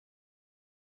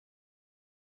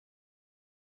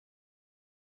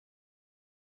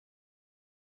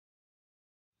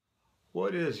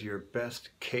What is your best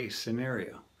case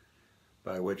scenario?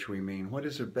 By which we mean, what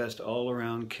is the best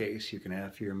all-around case you can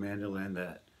have for your mandolin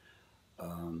that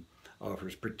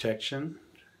offers protection,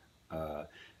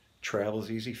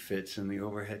 travels easy, fits in the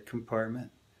overhead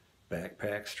compartment,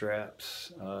 backpack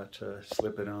straps to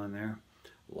slip it on there,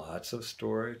 lots of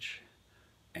storage,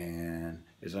 and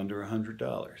is under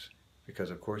 $100.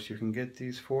 Because of course you can get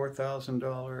these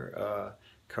 $4,000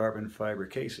 carbon fiber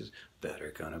cases that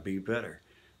are gonna be better.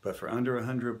 But for under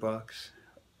 $100,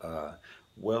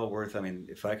 well worth. I mean,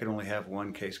 if I could only have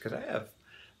one case, because I have,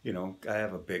 I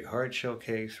have a big hard shell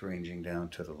case ranging down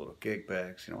to the little gig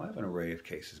bags. I have an array of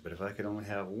cases, but if I could only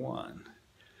have one,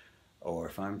 or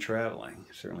if I'm traveling,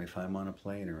 certainly if I'm on a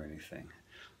plane or anything,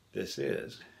 this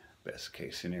is best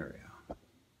case scenario.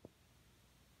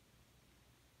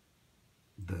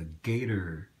 The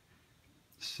Gator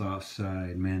soft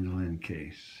side mandolin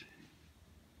case.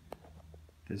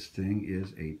 This thing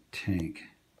is a tank.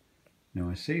 Now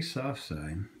I say soft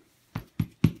side,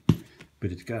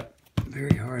 but it's got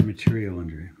very hard material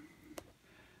under it.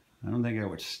 I don't think I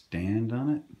would stand on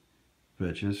it,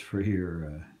 but just for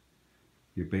your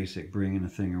basic bringing a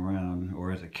thing around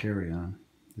or as a carry-on,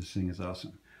 this thing is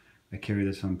awesome. I carry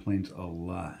this on planes a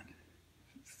lot.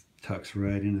 It tucks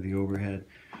right into the overhead.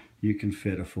 You can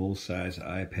fit a full-size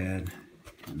iPad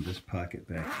in this pocket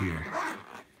back here.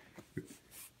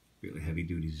 Really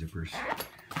heavy-duty zippers.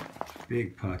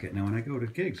 Big pocket. Now when I go to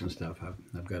gigs and stuff,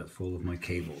 I've got it full of my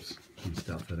cables and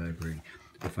stuff that I bring.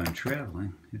 If I'm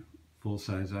traveling,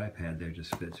 full-size iPad there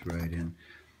just fits right in.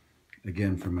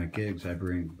 Again, for my gigs, I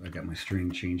got my string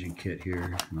changing kit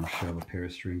here, and I'll shove a pair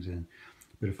of strings in.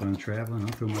 But if I'm traveling, I'll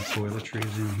throw my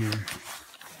toiletries in here.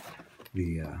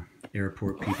 The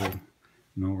airport people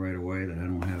know right away that I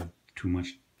don't have too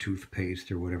much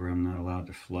toothpaste or whatever I'm not allowed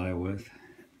to fly with.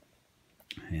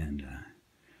 And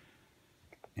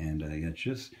yeah,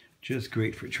 just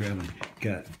great for traveling.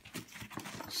 Got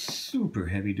super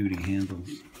heavy duty handles,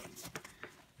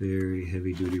 very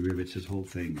heavy duty rivets. This whole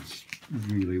thing is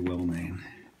really well made.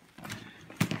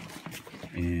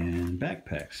 And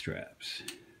backpack straps.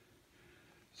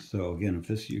 So again,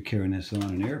 if you're carrying this on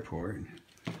an airport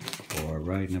or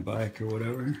riding a bike or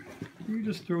whatever, you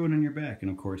just throw it in your back.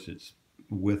 And of course it's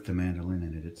with the mandolin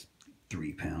in it, it's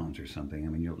 3 pounds or something. I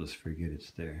mean, you'll just forget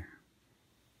it's there.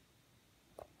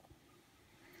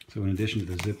 So in addition to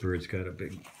the zipper, it's got a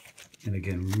big, and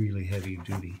again, really heavy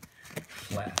duty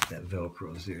flap that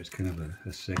velcros there. It's kind of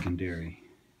a secondary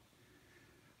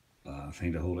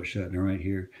thing to hold it shut. And right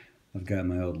here, I've got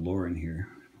my old Lauren here.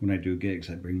 When I do gigs,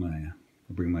 I bring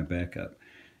my backup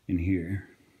in here,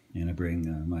 and I bring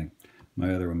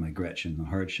my other one, my Gretchen, the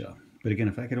hard shell. But again,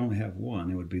 if I could only have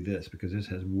one, it would be this, because this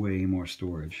has way more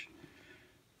storage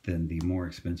than the more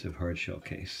expensive hard shell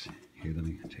case. Here, let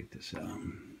me take this out.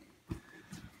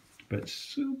 But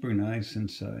super nice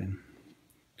inside.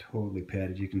 Totally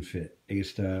padded. You can fit A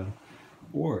style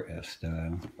or F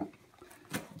style.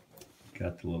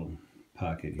 Got the little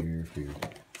pocket here for your,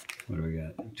 what do we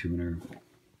got? Tuner.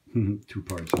 2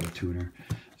 parts of a tuner.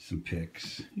 Some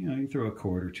picks. You throw a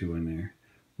cord or 2 in there.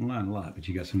 Not a lot, but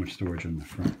you got so much storage on the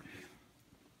front.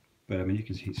 But I mean, you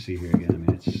can see here again, I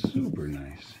mean, it's super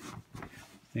nice.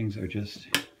 Things are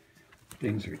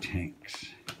tanks.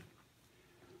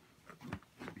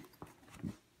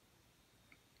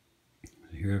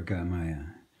 Here I've got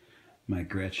my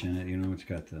Gretchen. It's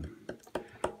got the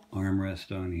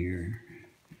armrest on here,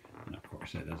 and of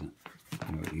course that doesn't,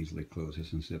 it easily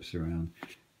closes and zips around.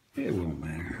 It won't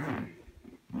matter.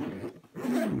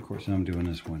 And of course I'm doing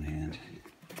this one hand.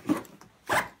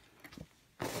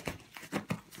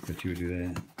 But you would do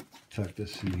that. Tuck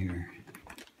this in here,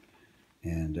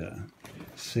 and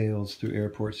sails through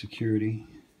airport security.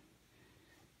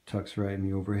 Tucks right in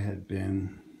the overhead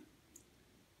bin.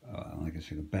 Like I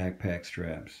said, the backpack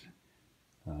straps.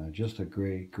 Just a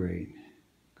great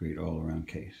all-around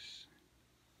case.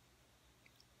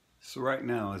 So right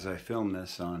now, as I film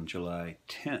this on July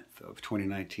 10th of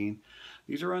 2019,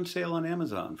 these are on sale on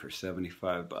Amazon for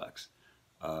 75 bucks.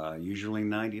 Usually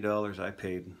 $90. I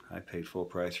paid full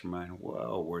price for mine.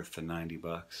 Well worth the 90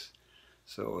 bucks.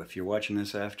 So if you're watching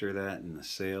this after that and the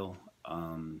sale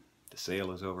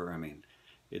is over, I mean,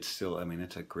 it's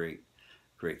a great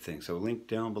thing. So link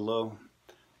down below,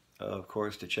 of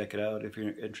course, to check it out if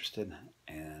you're interested.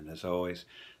 And as always,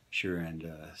 sure and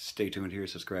stay tuned here.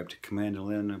 Subscribe to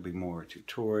Comandolin. There'll be more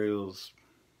tutorials,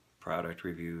 product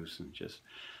reviews, and just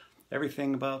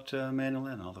everything about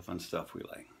mandolin, all the fun stuff we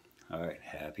like. All right,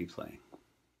 happy playing.